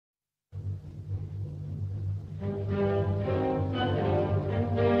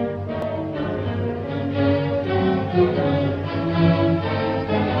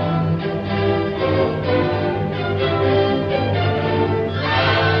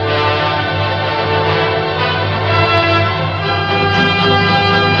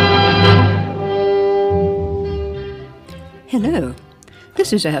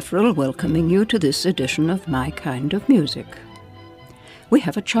This is Avril welcoming you to this edition of My Kind of Music. We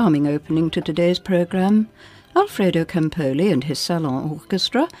have a charming opening to today's programme. Alfredo Campoli and his Salon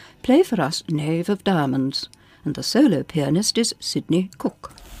Orchestra play for us Knave of Diamonds, and the solo pianist is Sidney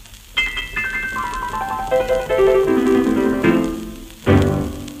Cook.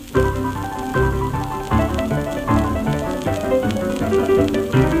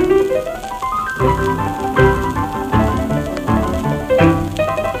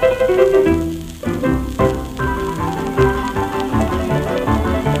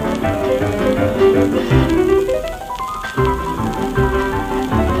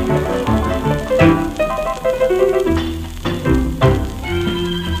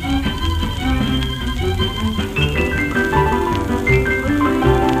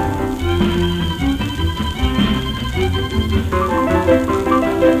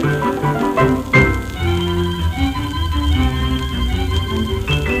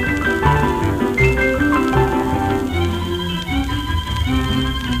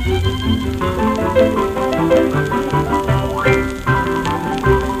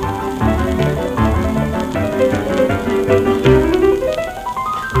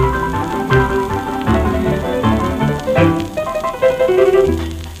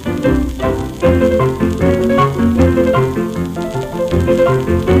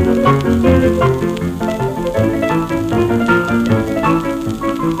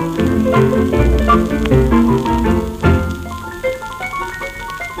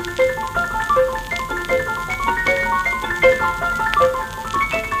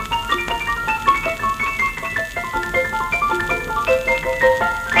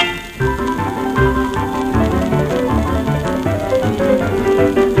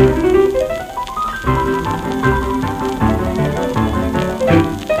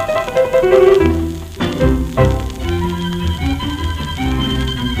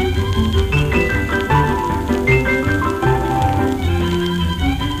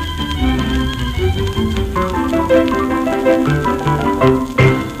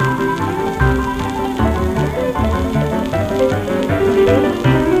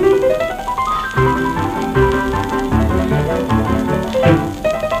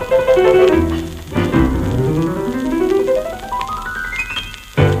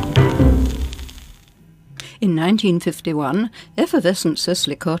 In 1951, effervescent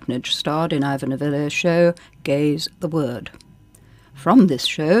Cecily Courtnidge starred in Ivan Novello's show Gaze the Word. From this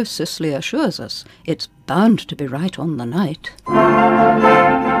show, Cecily assures us it's bound to be right on the night.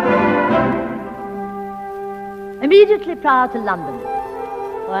 Immediately prior to London.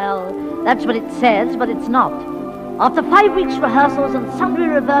 Well, that's what it says, but it's not. After 5 weeks' rehearsals and sundry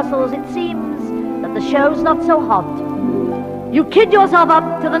reversals, it seems that the show's not so hot. You kid yourself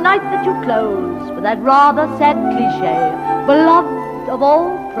up to the night that you close with that rather sad cliché, beloved of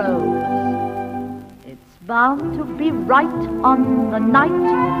all pros. It's bound to be right on the night.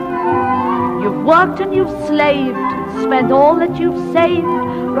 You've worked and you've slaved, spent all that you've saved,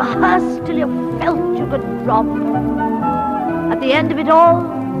 rehearsed till you felt you could drop. At the end of it all,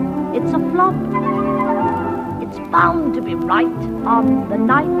 it's a flop. It's bound to be right on the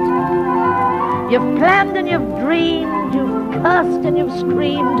night. You've planned and you've dreamed, you've cursed and you've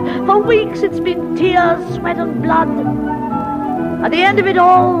screamed. For weeks it's been tears, sweat and blood. At the end of it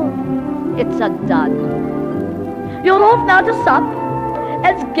all, it's a dud. You're off now to sup,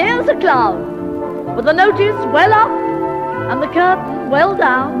 as gay as a clown, with the notice well up and the curtain well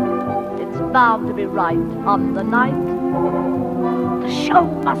down. It's bound to be right on the night. The show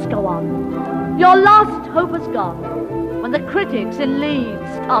must go on. Your last hope is gone when the critics in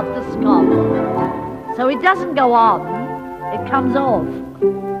Leeds start to scoff. So it doesn't go on, it comes off.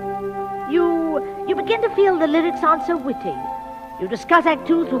 You begin to feel the lyrics aren't so witty. You discuss Act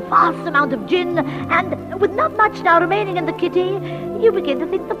Two through vast amount of gin, and with not much now remaining in the kitty, you begin to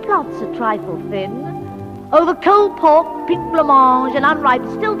think the plot's a trifle thin. Over cold pork, pink blancmange, and unripe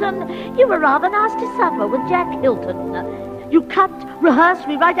Stilton, you were rather nasty supper with Jack Hilton. You cut, rehearse,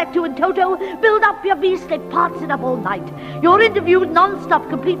 rewrite Act Two in toto, build up your beastly parts it up all night. You're interviewed non-stop,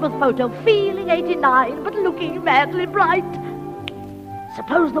 complete with photo, feeling 89, but looking madly bright.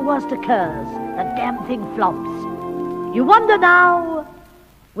 Suppose the worst occurs, the damn thing flops. You wonder now,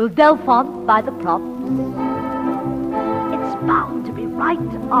 will Delphont buy the props? It's bound to be right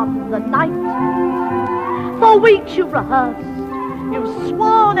on the night. For weeks you've rehearsed, you've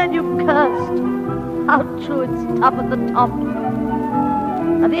sworn and you've cursed. How true it's tough at the top.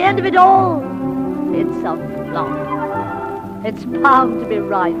 At the end of it all, it's a flop. It's bound to be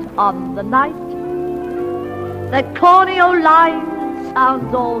right on the night. That corny old line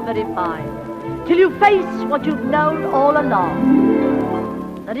sounds all very fine, till you face what you've known all along.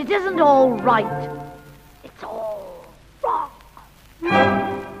 that it isn't all right. It's all wrong.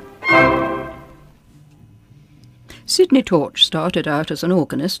 Sidney Torch started out as an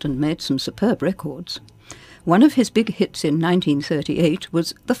organist and made some superb records. One of his big hits in 1938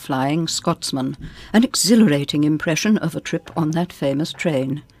 was The Flying Scotsman, an exhilarating impression of a trip on that famous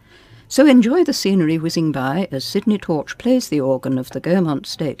train. So enjoy the scenery whizzing by as Sidney Torch plays the organ of the Gaumont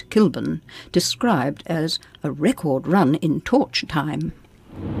State Kilburn, described as a record run in torch time.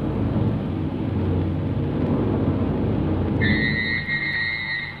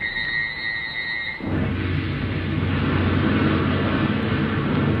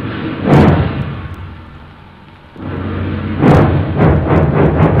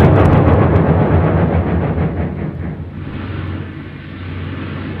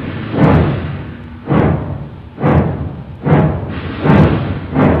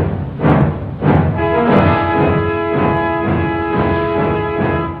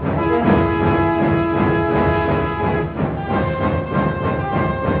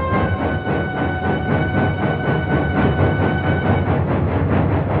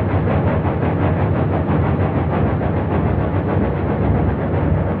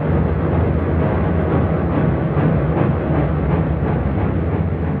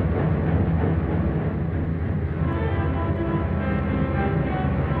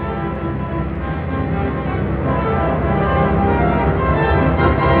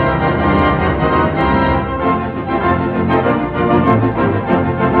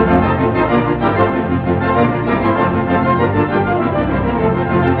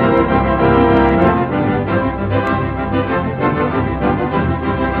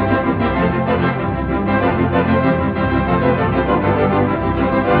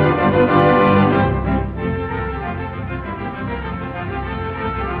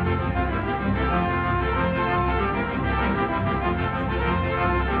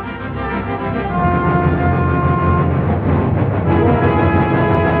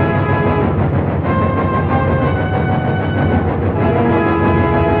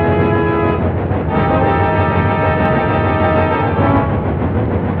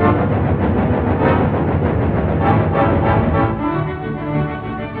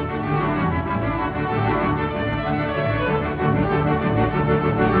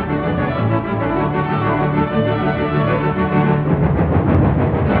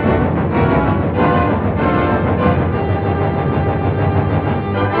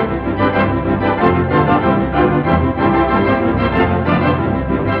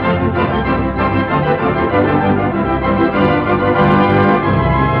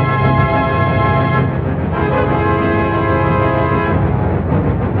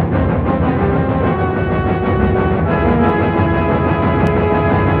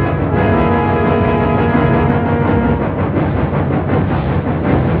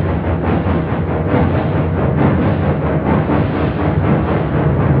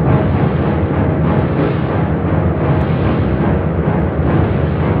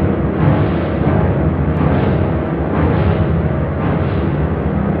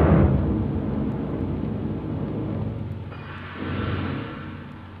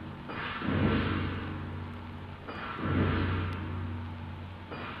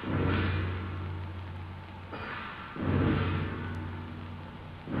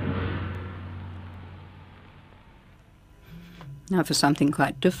 Now for something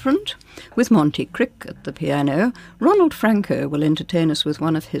quite different. With Monty Crick at the piano, Ronald Franco will entertain us with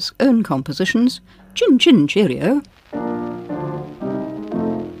one of his own compositions, Chin Chin Cheerio.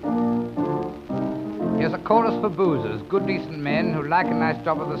 Here's a chorus for boozers, good decent men who like a nice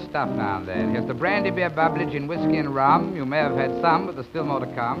drop of the stuff now and then. Here's the brandy beer bubbly, gin whiskey and rum. You may have had some, but there's still more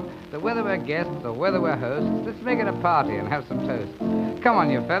to come. So whether we're guests or whether we're hosts, let's make it a party and have some toasts. Come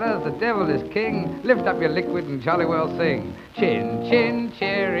on, you fellas, the devil is king. Lift up your liquid and jolly well sing. Chin, chin,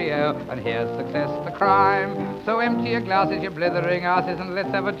 cheerio, and here's success the crime. So empty your glasses, you blithering asses, and let's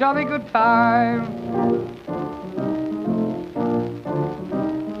have a jolly good time.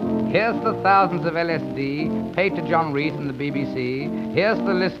 Here's the thousands of LSD paid to John Reed and the BBC. Here's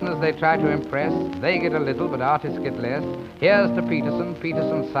the listeners they try to impress. They get a little, but artists get less. Here's to Peterson,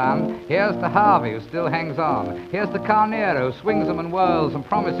 Peterson's son. Here's to Harvey, who still hangs on. Here's to Carnero, swings them and whirls and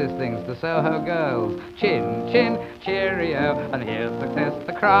promises things to Soho girls. Chin, chin, cheerio, and here's success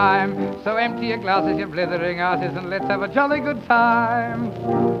the crime. So empty your glasses, you blithering artists, and let's have a jolly good time.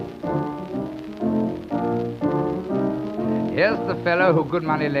 Here's the fellow who good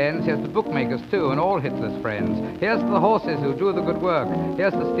money lends. Here's the bookmakers, too, and all Hitler's friends. Here's the horses who do the good work.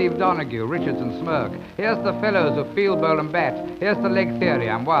 Here's the Steve Donaghu, Richards and Smirk. Here's the fellows who field, bowl and bat. Here's the leg theory,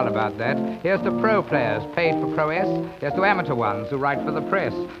 I'm wild about that. Here's the pro players, paid for prowess. Here's the amateur ones who write for the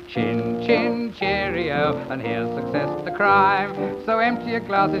press. Chin, chin, cheerio, and here's success to crime. So empty your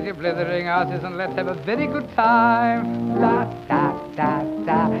glasses, you blithering asses, and let's have a very good time. La, da, da,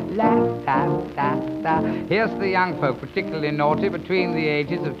 da, la, da, da, da. Here's the young folk, particularly naughty, between the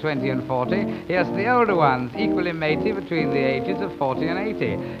ages of 20 and 40. Here's the older ones, equally matey, between the ages of 40 and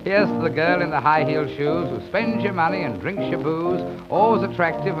 80. Here's the girl in the high-heeled shoes who spends your money and drinks your booze, always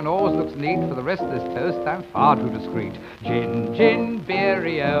attractive and always looks neat. For the rest of this toast, I'm far too discreet. Gin, gin,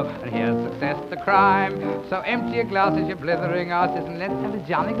 beerio, and here's success to crime. So empty your glasses, you blithering asses, and let's have a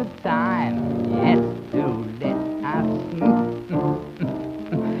jolly good time. Yes, do let us.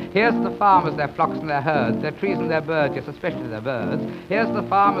 Here's the farmers, their flocks and their herds, their trees and their birds, yes, especially their birds. Here's the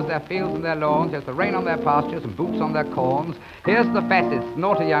farmers, their fields and their lawns. Here's the rain on their pastures and boots on their corns. Here's the fascists,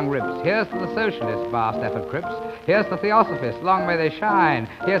 naughty young rips. Here's the socialists, bar Stafford Cripps. Here's the theosophists, long may they shine.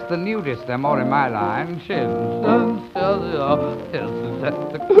 Here's the nudists, they're more in my line. Shins,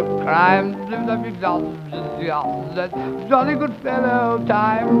 crime, jolly good fellow,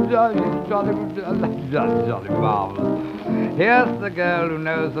 time, jolly marvelous. Here's the girl who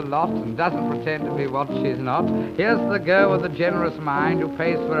knows a lot and doesn't pretend to be what she's not. Here's the girl with a generous mind who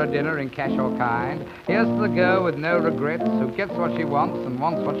pays for her dinner in cash or kind. Here's the girl with no regrets who gets what she wants and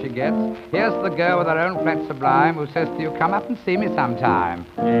wants what she gets. Here's the girl with her own flat sublime who says to you, come up and see me sometime.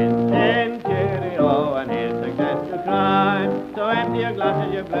 And cheerio, and here's success to crime. So empty your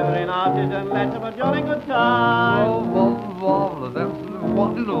glasses, you blithering artists, and let's have a jolly good time. Oh, that's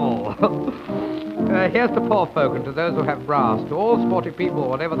wonderful. Here's to poor folk and to those who have brass, to all sporty people,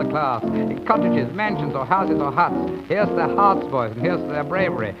 whatever the class, in cottages, mansions, or houses, or huts. Here's to their hearts, boys, and here's to their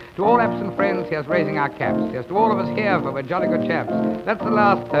bravery. To all absent friends, here's raising our caps. Here's to all of us here, for we're jolly good chaps. That's the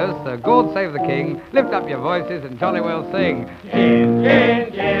last toast, so God save the King. Lift up your voices and jolly well sing. Chin,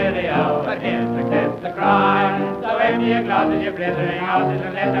 chin, cheerio, and here's success to crime. So empty your glasses, you blithering houses,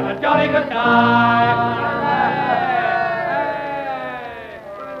 and let's have a jolly good time.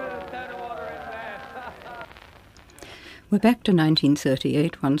 We're back to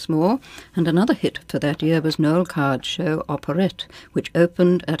 1938 once more, and another hit for that year was Noel Card's show Operette, which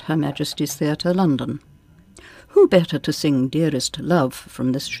opened at Her Majesty's Theatre, London. Who better to sing Dearest Love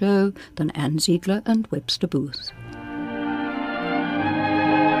from this show than Anne Ziegler and Webster Booth?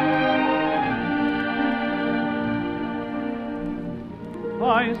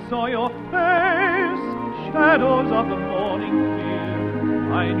 I saw your face, shadows of the morning clear.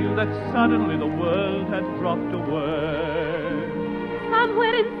 I knew that suddenly the world had dropped away.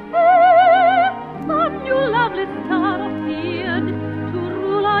 Somewhere in space, some new lovely star appeared to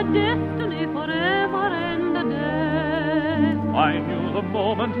rule our destiny forever and a day. I knew the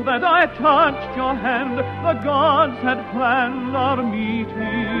moment that I touched your hand, the gods had planned our meeting.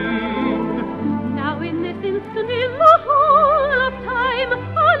 Now in this instant, in the whole of time,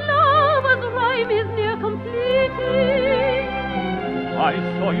 our lover's rhyme is near completing. I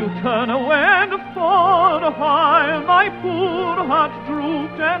saw you turn away, and for a while my poor heart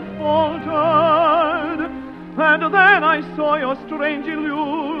drooped and faltered. And then I saw your strange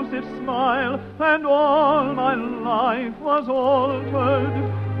elusive smile, and all my life was altered.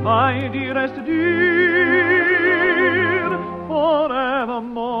 My dearest dear,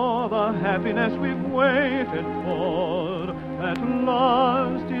 forevermore the happiness we've waited for at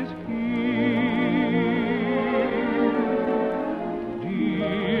last is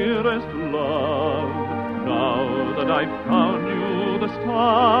dearest love, now that I've found you, the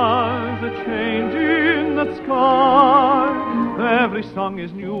stars are changing the sky. Every song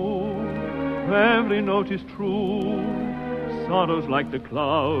is new, every note is true. Sorrows like the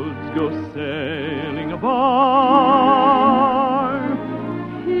clouds go sailing by.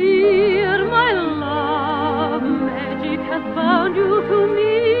 Here, my love, magic has bound you to me.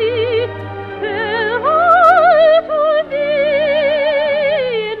 And I to thee,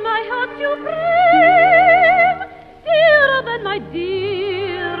 in my heart supreme, dearer than my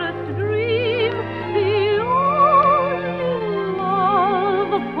dearest dream, the only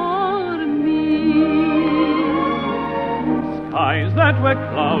love for me. Skies that were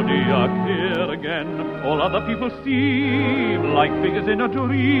cloudy are clear again. All other people seem like figures in a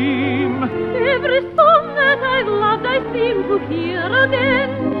dream. Every song that I've loved I seem to hear again.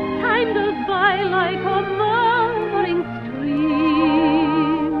 Time goes by like a murmuring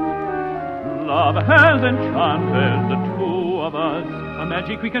stream. Love has enchanted the two of us, a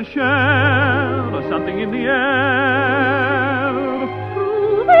magic we can share, or something in the air.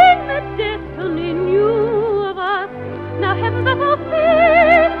 Proving that destiny knew of us. Now heaven that our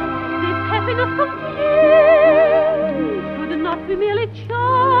faith, this happiness complete, should not be merely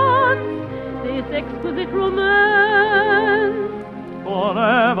chance, this exquisite romance.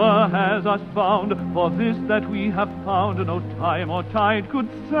 Forever has us bound, for this that we have found, no time or tide could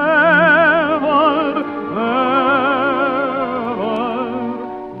sever. Ever,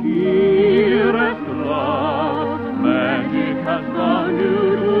 dearest love, magic has bound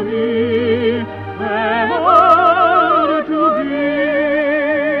you to me, ever to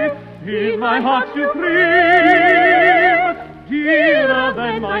be in my heart supreme, dearer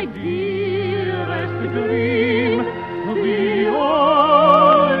than my dearest dream. The only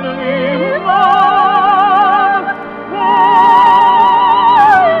love for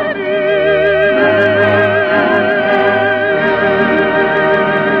me.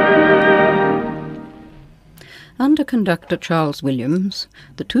 Under conductor Charles Williams,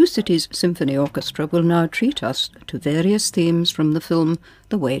 the Two Cities Symphony Orchestra will now treat us to various themes from the film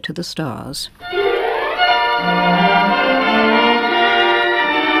The Way to the Stars.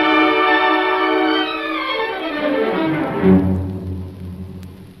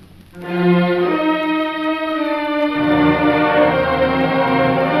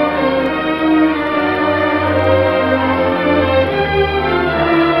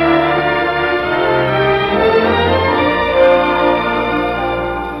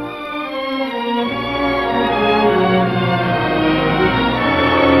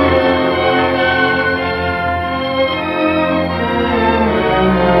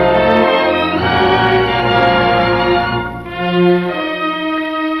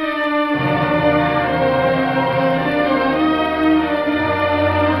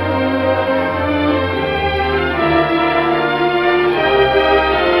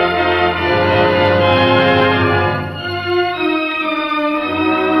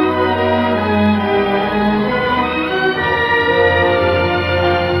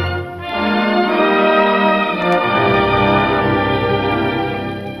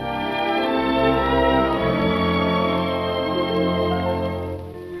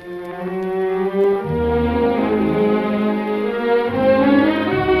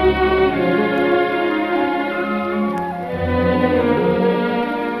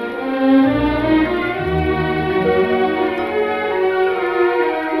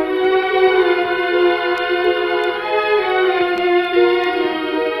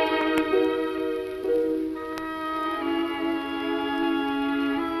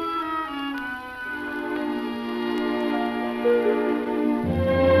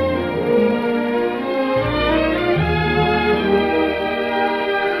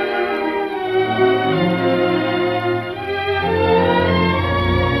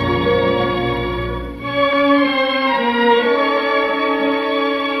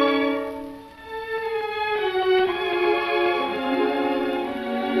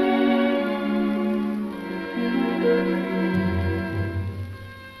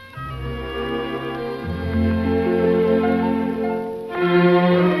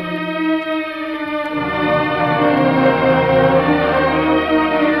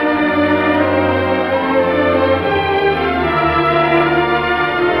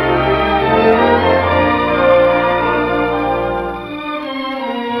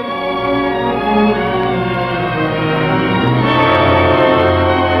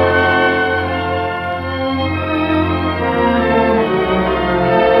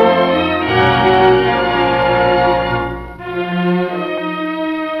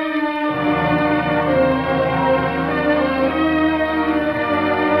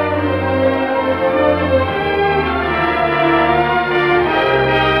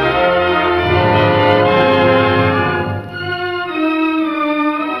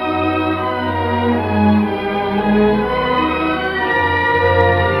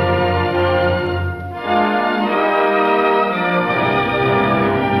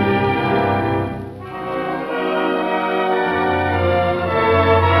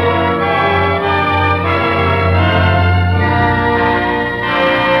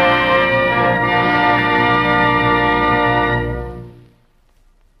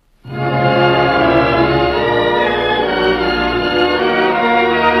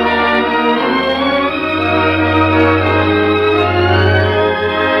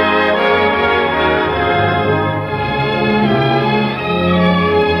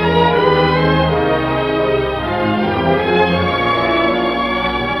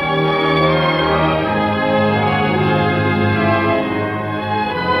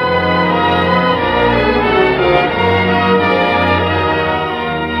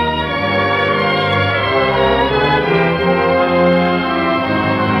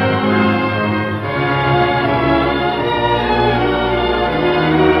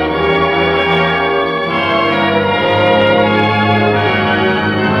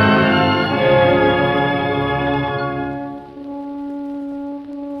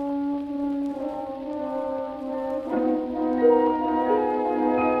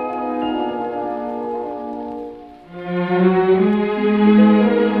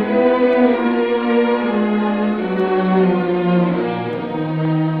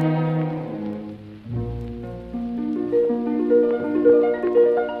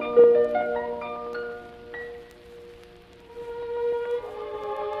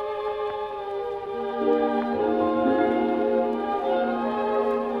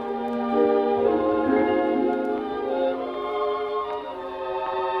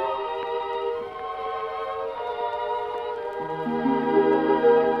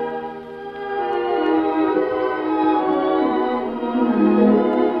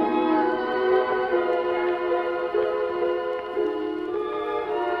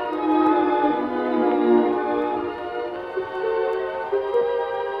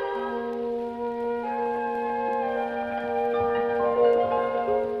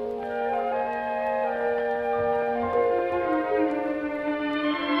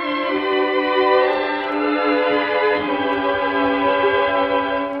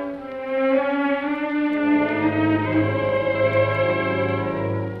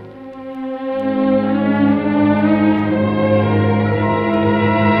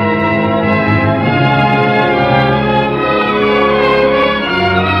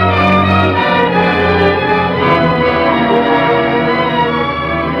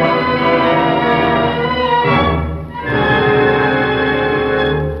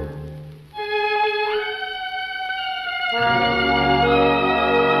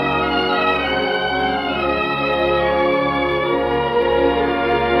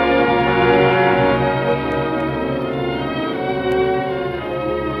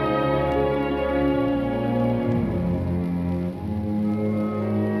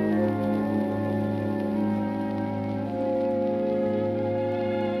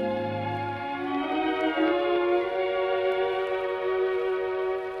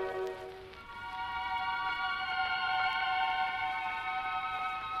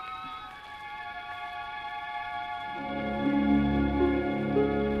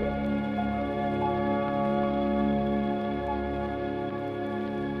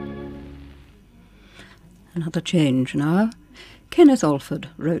 Another change now. Kenneth Alford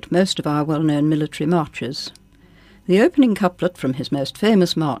wrote most of our well-known military marches. The opening couplet from his most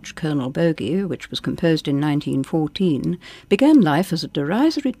famous march, Colonel Bogey, which was composed in 1914, began life as a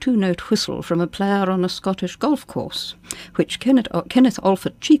derisory two-note whistle from a player on a Scottish golf course, which Kenneth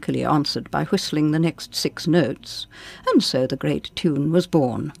Alford cheekily answered by whistling the next 6 notes, and so the great tune was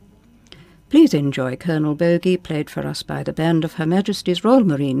born. Please enjoy Colonel Bogey, played for us by the band of Her Majesty's Royal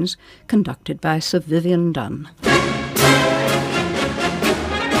Marines, conducted by Sir Vivian Dunn.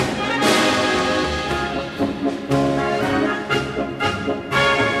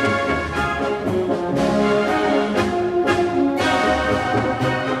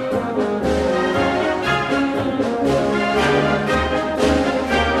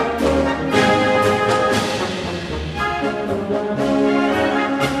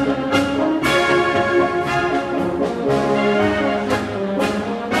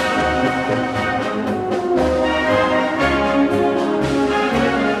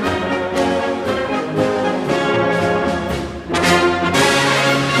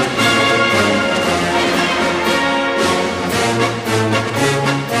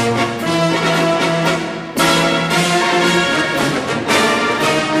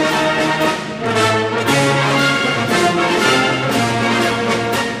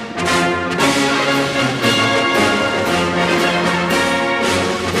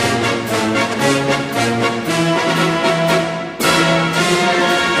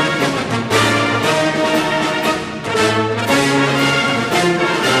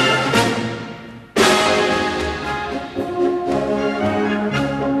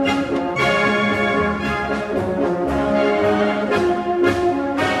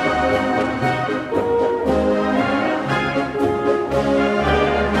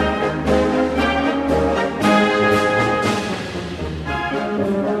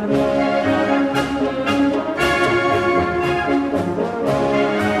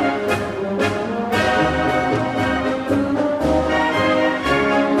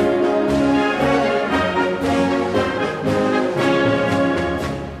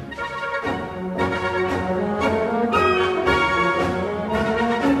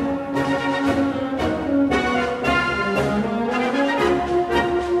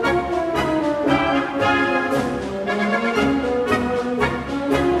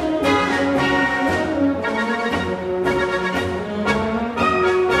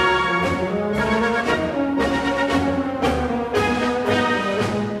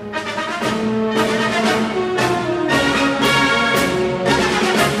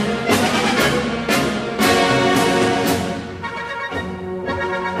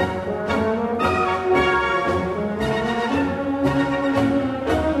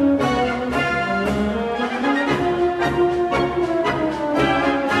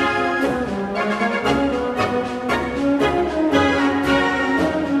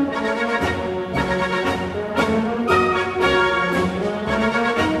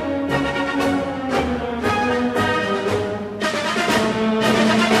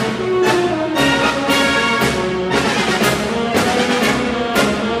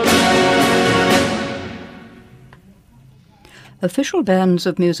 Official bands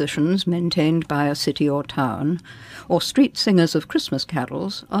of musicians maintained by a city or town, or street singers of Christmas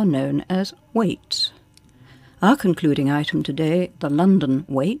carols, are known as waits. Our concluding item today, the London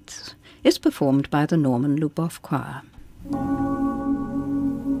Waits, is performed by the Norman Luboff Choir.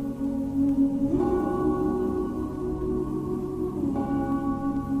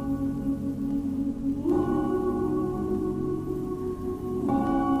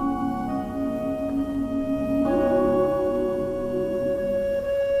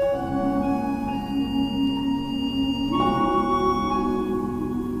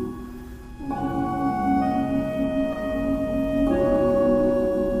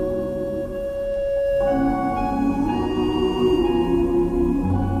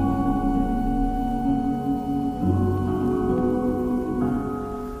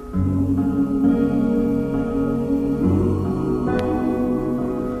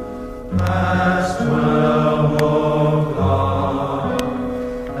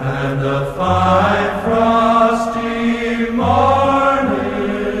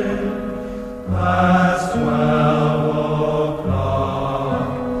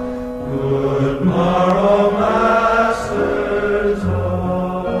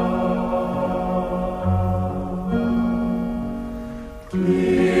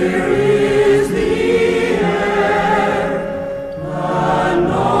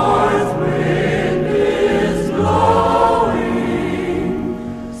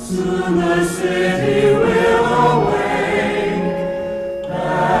 City will awake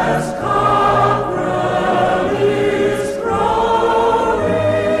as conquerors.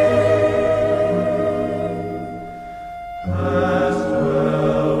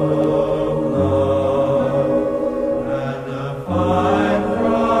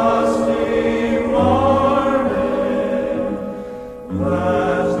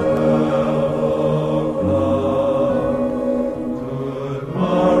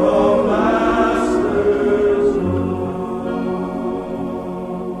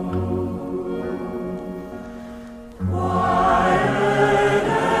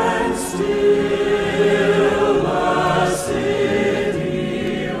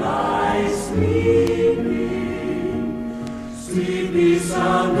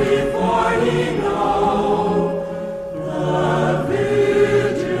 sound before he know the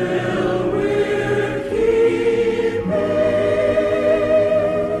vigil we're keeping.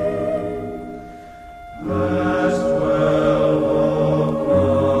 Last 12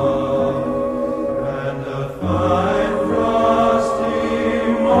 o'clock and a fine frosty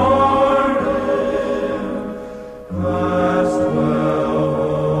morning. Last 12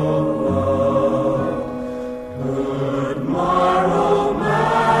 o'clock. Good morrow,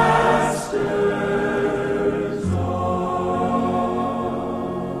 masters all.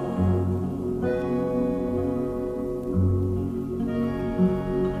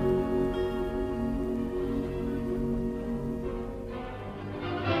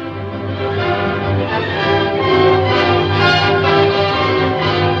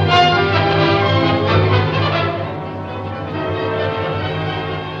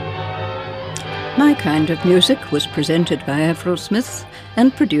 My Kind of Music was presented by Avril Smith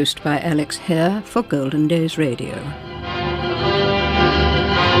and produced by Alex Hare for Golden Days Radio.